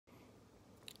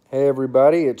Hey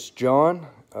everybody, it's John.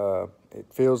 It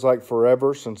feels like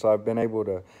forever since I've been able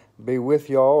to be with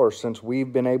y'all, or since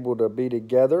we've been able to be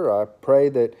together. I pray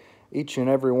that each and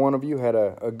every one of you had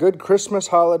a good Christmas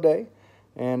holiday,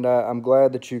 and I'm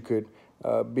glad that you could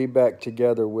be back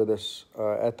together with us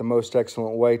at the most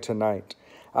excellent way tonight.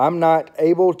 I'm not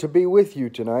able to be with you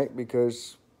tonight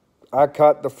because I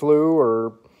caught the flu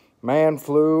or man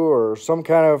flu or some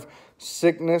kind of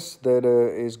sickness that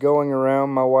is going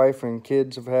around. My wife and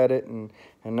kids have had it, and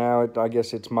now I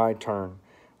guess it's my turn.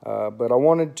 But I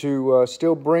wanted to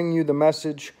still bring you the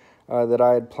message that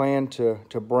I had planned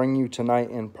to bring you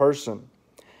tonight in person.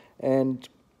 And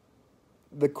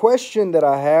the question that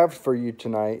I have for you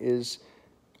tonight is,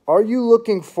 are you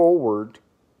looking forward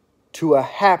to a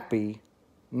happy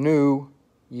new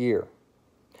year?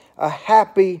 A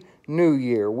happy new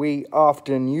year. We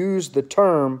often use the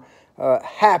term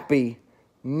happy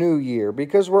new year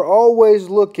because we're always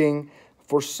looking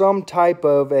for some type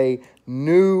of a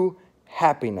new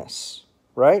happiness,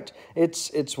 right?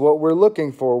 It's what we're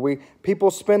looking for. People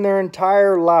spend their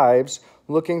entire lives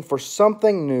looking for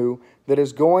something new that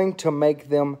is going to make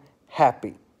them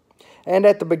happy. And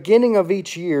at the beginning of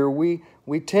each year, we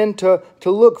tend to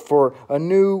look for a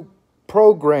new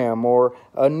program or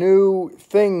a new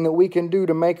thing that we can do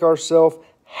to make ourselves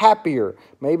happier.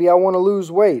 Maybe I want to lose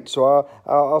weight, so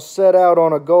I'll set out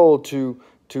on a goal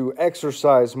to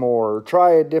exercise more or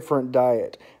try a different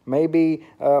diet. Maybe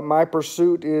my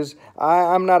pursuit is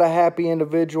I'm not a happy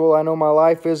individual. I know my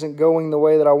life isn't going the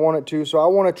way that I want it to, so I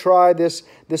want to try this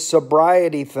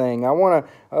sobriety thing. I want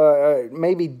to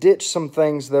maybe ditch some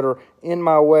things that are in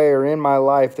my way or in my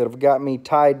life that have got me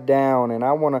tied down, and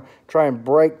I want to try and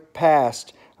break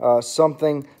past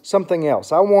something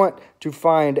else. I want to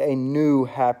find a new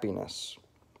happiness.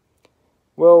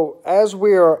 Well, as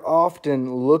we are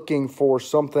often looking for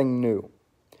something new,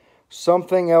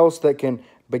 something else that can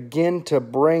begin to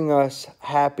bring us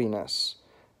happiness,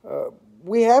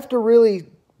 we have to really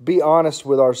be honest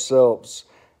with ourselves.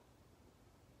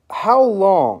 How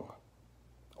long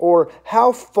or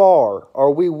how far are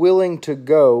we willing to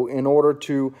go in order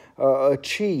to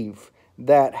achieve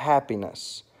that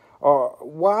happiness?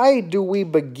 Why do we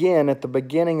begin at the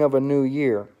beginning of a new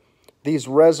year these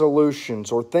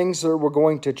resolutions or things that we're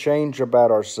going to change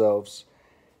about ourselves,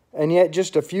 and yet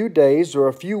just a few days or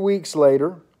a few weeks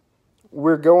later,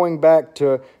 we're going back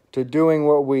to doing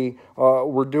what we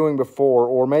were doing before,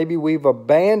 or maybe we've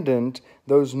abandoned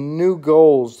those new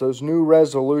goals, those new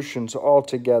resolutions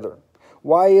altogether?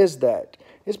 Why is that?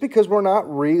 It's because we're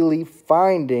not really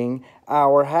finding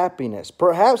our happiness.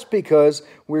 Perhaps because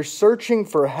we're searching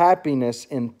for happiness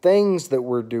in things that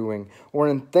we're doing or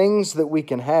in things that we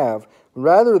can have,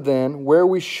 rather than where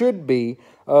we should be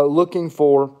looking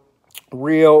for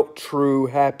real, true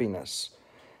happiness.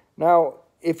 Now,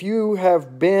 if you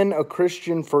have been a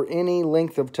Christian for any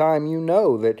length of time, you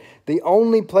know that the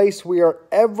only place we are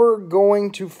ever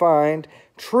going to find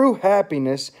true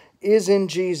happiness is in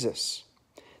Jesus.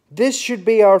 This should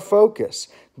be our focus.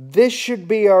 This should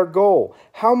be our goal.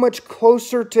 How much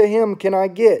closer to Him can I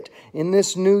get in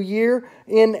this new year,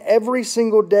 in every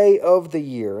single day of the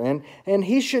year? And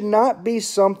He should not be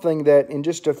something that in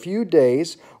just a few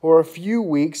days or a few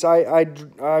weeks I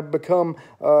become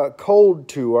cold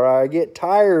to, or I get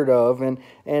tired of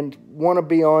and want to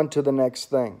be on to the next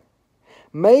thing.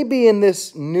 Maybe in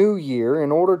this new year,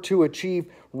 in order to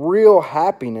achieve real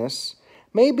happiness,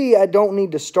 maybe I don't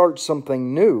need to start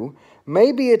something new.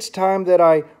 Maybe it's time that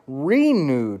I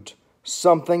renewed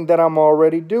something that I'm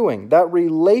already doing. That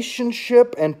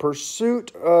relationship and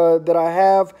pursuit that I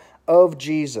have of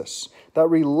Jesus. That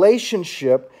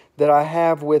relationship that I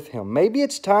have with Him. Maybe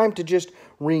it's time to just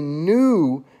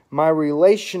renew my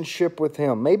relationship with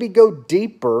Him. Maybe go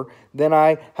deeper than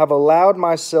I have allowed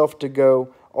myself to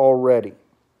go already.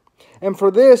 And for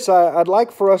this, I'd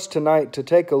like for us tonight to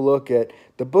take a look at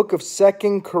the book of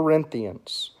 2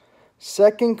 Corinthians.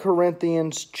 2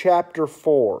 Corinthians chapter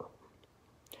 4.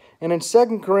 And in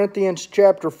 2 Corinthians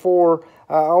chapter 4,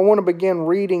 I want to begin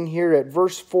reading here at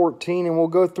verse 14, and we'll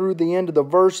go through the end of the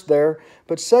verse there.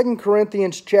 But 2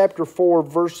 Corinthians chapter 4,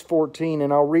 verse 14,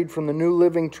 and I'll read from the New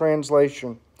Living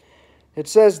Translation. It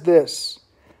says this: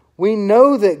 "We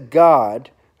know that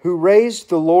God, who raised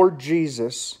the Lord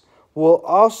Jesus, will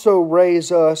also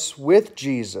raise us with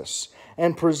Jesus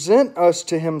and present us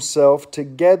to Himself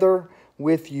together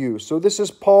with you." So this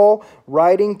is Paul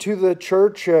writing to the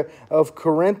church of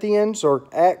Corinthians, or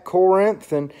at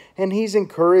Corinth, and he's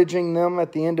encouraging them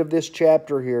at the end of this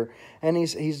chapter here. And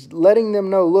he's letting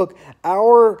them know, look,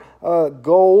 our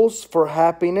goals for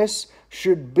happiness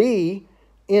should be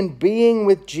in being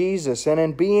with Jesus and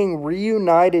in being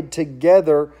reunited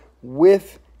together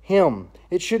with Him.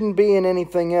 It shouldn't be in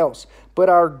anything else. But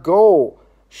our goal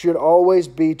should always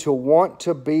be to want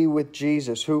to be with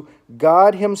Jesus, who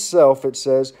God Himself, it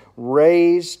says,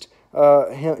 raised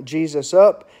Jesus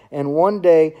up. And one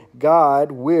day,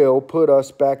 God will put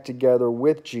us back together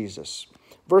with Jesus.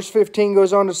 Verse 15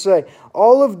 goes on to say,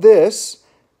 all of this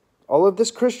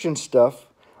Christian stuff,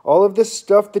 all of this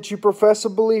stuff that you profess a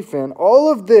belief in,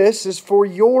 all of this is for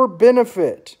your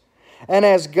benefit. And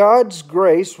as God's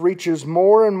grace reaches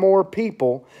more and more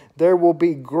people, there will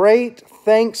be great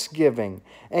thanksgiving,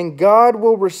 and God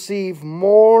will receive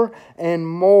more and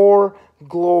more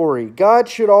glory. God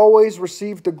should always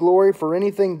receive the glory for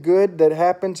anything good that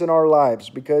happens in our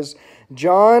lives, because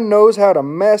John knows how to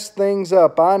mess things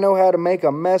up. I know how to make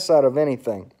a mess out of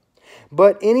anything.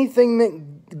 But anything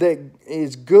that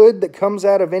is good that comes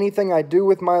out of anything I do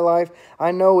with my life,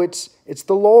 I know it's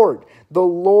the Lord. The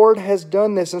Lord has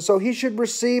done this, and so He should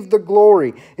receive the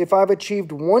glory. If I've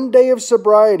achieved one day of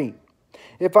sobriety,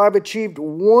 if I've achieved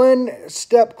one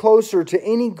step closer to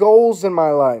any goals in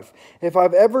my life, if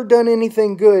I've ever done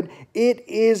anything good, it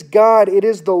is God. It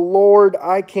is the Lord.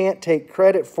 I can't take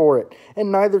credit for it,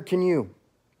 and neither can you.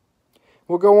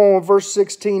 We'll go on with verse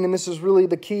 16, and this is really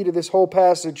the key to this whole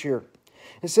passage here.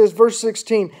 It says, verse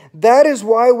 16, that is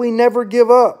why we never give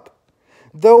up.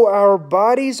 Though our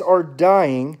bodies are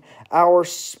dying, our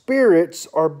spirits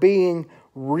are being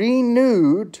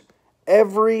renewed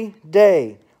every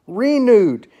day.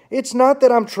 Renewed. It's not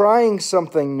that I'm trying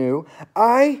something new.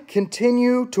 I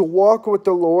continue to walk with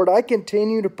the Lord. I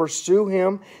continue to pursue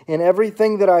Him in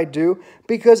everything that I do,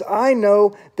 because I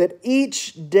know that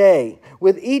each day,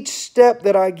 with each step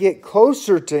that I get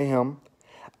closer to Him,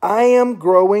 I am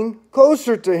growing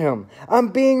closer to Him. I'm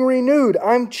being renewed.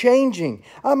 I'm changing.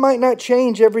 I might not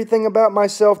change everything about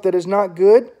myself that is not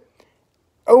good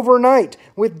overnight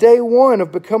with day one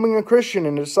of becoming a Christian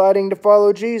and deciding to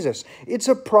follow Jesus. It's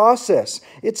a process.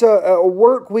 It's a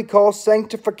work we call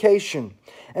sanctification.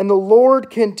 And the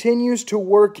Lord continues to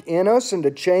work in us and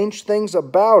to change things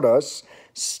about us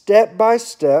step by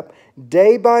step,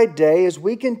 day by day, as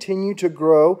we continue to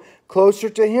grow closer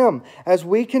to Him, as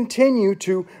we continue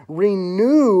to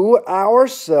renew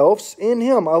ourselves in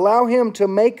Him, allow Him to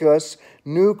make us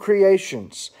new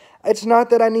creations. It's not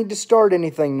that I need to start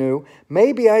anything new.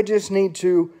 Maybe I just need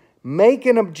to make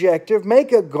an objective,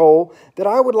 make a goal that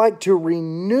I would like to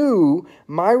renew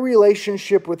my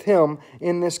relationship with Him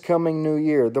in this coming new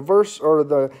year. The verse or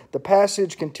the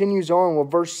passage continues on with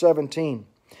verse 17.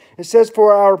 It says,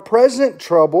 for our present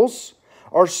troubles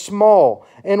are small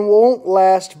and won't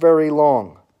last very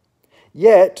long.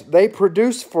 Yet they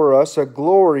produce for us a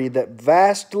glory that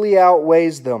vastly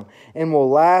outweighs them and will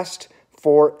last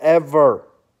forever.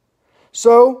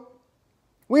 So,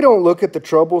 we don't look at the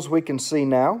troubles we can see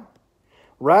now.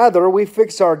 Rather, we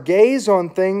fix our gaze on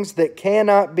things that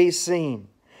cannot be seen.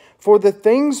 For the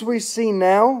things we see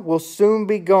now will soon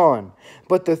be gone,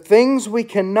 but the things we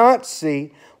cannot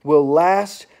see will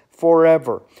last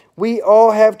forever. We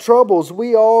all have troubles.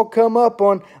 We all come up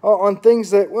on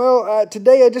things that,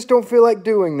 today I just don't feel like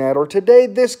doing that. Or today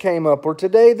this came up. Or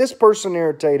today this person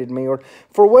irritated me. Or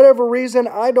for whatever reason,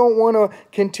 I don't want to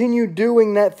continue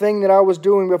doing that thing that I was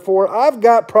doing before. I've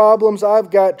got problems.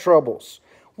 I've got troubles.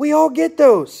 We all get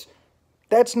those.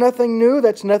 That's nothing new.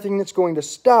 That's nothing that's going to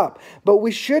stop. But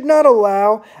we should not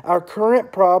allow our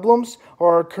current problems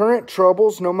or our current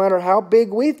troubles, no matter how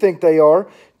big we think they are,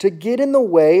 to get in the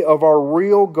way of our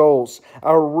real goals,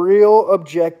 our real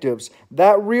objectives.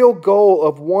 That real goal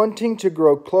of wanting to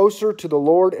grow closer to the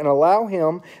Lord and allow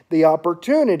Him the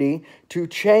opportunity to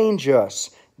change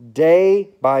us day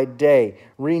by day,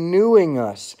 renewing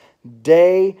us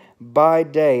day by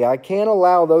day. I can't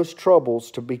allow those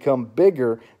troubles to become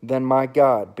bigger than my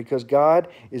God, because God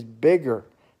is bigger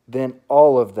than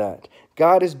all of that.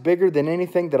 God is bigger than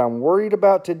anything that I'm worried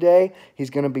about today. He's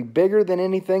going to be bigger than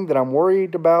anything that I'm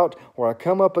worried about or I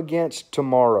come up against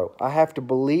tomorrow. I have to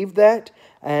believe that,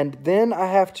 and then I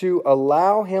have to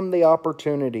allow Him the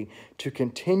opportunity to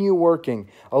continue working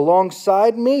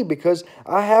alongside me, because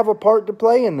I have a part to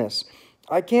play in this.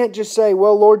 I can't just say,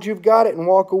 well, Lord, you've got it, and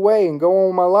walk away and go on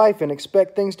with my life and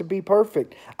expect things to be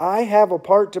perfect. I have a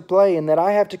part to play in that.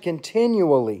 I have to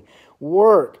continually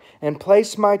work and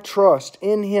place my trust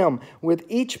in Him with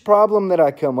each problem that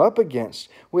I come up against,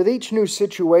 with each new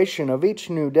situation of each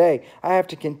new day. I have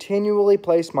to continually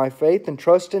place my faith and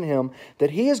trust in Him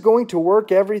that He is going to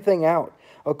work everything out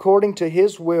according to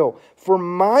His will, for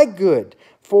my good,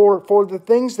 for the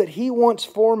things that He wants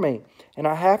for me. And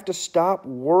I have to stop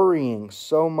worrying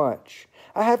so much.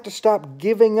 I have to stop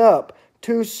giving up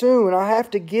too soon. I have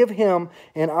to give him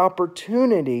an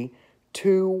opportunity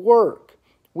to work.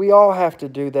 We all have to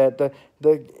do that.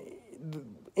 The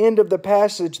end of the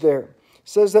passage there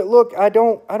says that, look, I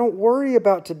don't worry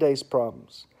about today's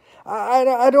problems.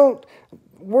 I don't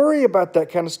worry about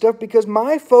that kind of stuff because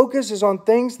my focus is on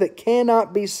things that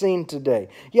cannot be seen today.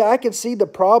 Yeah, I can see the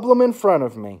problem in front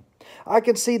of me. I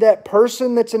can see that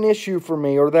person that's an issue for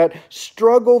me or that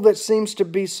struggle that seems to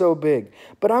be so big.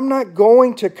 But I'm not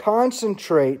going to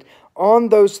concentrate on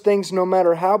those things no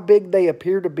matter how big they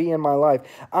appear to be in my life.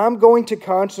 I'm going to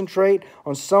concentrate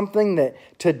on something that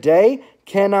today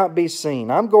cannot be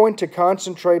seen. I'm going to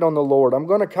concentrate on the Lord. I'm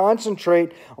going to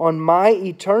concentrate on my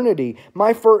eternity,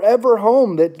 my forever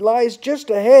home that lies just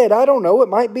ahead. I don't know. It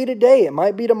might be today. It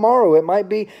might be tomorrow. It might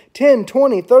be 10,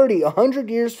 20, 30, 100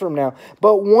 years from now.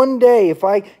 But one day, if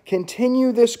I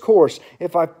continue this course,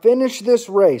 if I finish this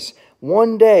race,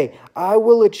 one day I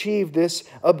will achieve this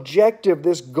objective,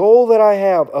 this goal that I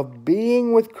have of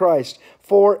being with Christ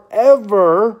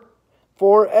forever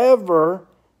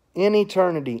in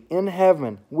eternity, in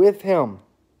heaven, with Him.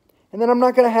 And then I'm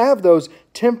not going to have those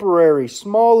temporary,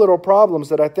 small little problems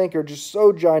that I think are just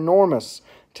so ginormous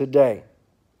today.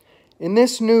 In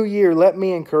this new year, let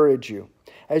me encourage you,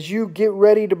 as you get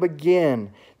ready to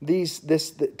begin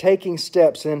taking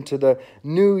steps into the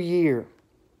new year,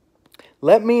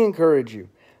 let me encourage you,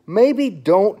 maybe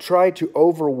don't try to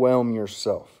overwhelm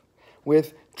yourself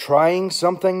with trying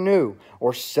something new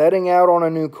or setting out on a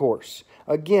new course.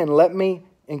 Again, let me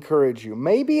encourage you.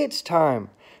 Maybe it's time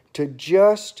to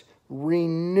just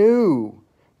renew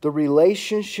the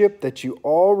relationship that you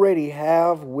already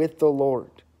have with the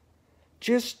Lord.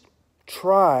 Just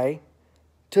try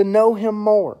to know Him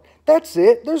more. That's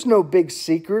it. There's no big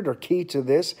secret or key to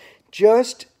this.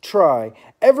 Just try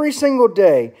every single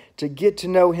day to get to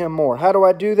know Him more. How do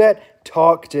I do that?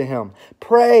 Talk to Him.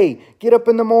 Pray. Get up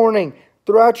in the morning.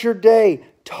 Throughout your day,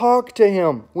 talk to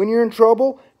Him. When you're in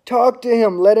trouble, talk to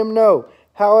Him. Let Him know.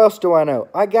 How else do I know?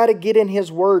 I got to get in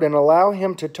His Word and allow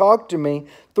Him to talk to me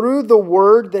through the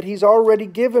Word that He's already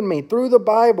given me, through the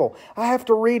Bible. I have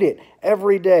to read it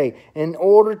every day in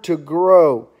order to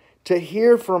grow, to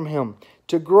hear from Him,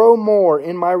 to grow more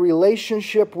in my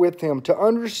relationship with Him, to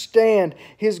understand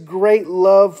His great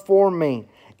love for me,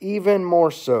 even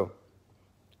more so.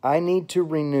 I need to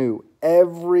renew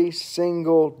every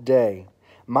single day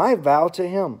my vow to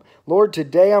Him. Lord,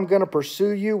 today I'm going to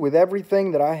pursue You with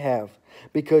everything that I have,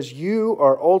 because You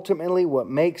are ultimately what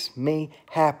makes me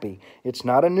happy. It's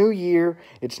not a new year.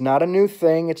 It's not a new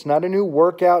thing. It's not a new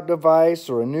workout device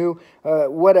or a new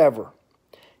whatever.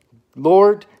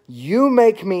 Lord, You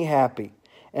make me happy.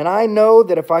 And I know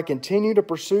that if I continue to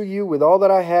pursue You with all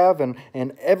that I have and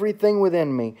everything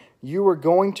within me, You are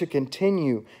going to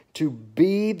continue to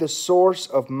be the source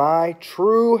of my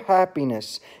true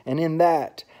happiness. And in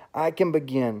that, I can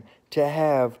begin to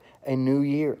have a new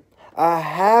year. A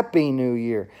happy new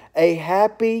year. A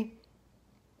happy,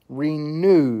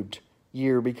 renewed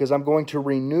year, because I'm going to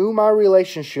renew my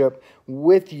relationship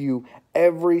with You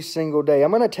every single day.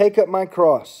 I'm going to take up my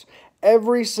cross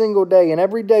every single day. And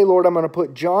every day, Lord, I'm going to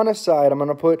put John aside. I'm going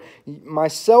to put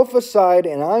myself aside,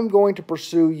 and I'm going to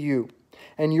pursue You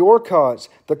and Your cause,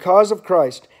 the cause of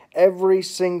Christ, every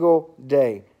single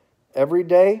day. Every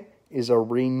day is a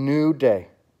renewed day.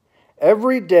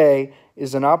 Every day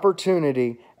is an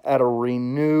opportunity at a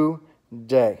renewed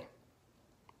day.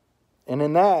 And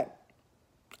in that,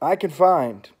 I can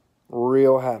find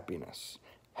real happiness.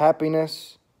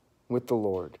 Happiness with the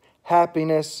Lord.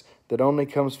 Happiness that only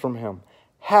comes from Him.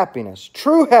 Happiness,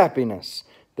 true happiness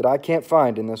that I can't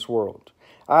find in this world.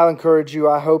 I'll encourage you.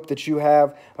 I hope that you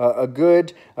have a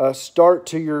good start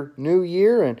to your new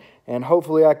year, and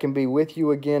hopefully I can be with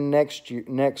you again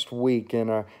next week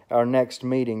in our next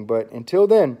meeting. But until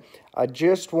then, I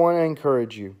just want to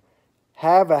encourage you.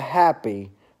 Have a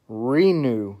happy,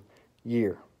 renew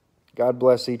year. God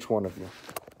bless each one of you.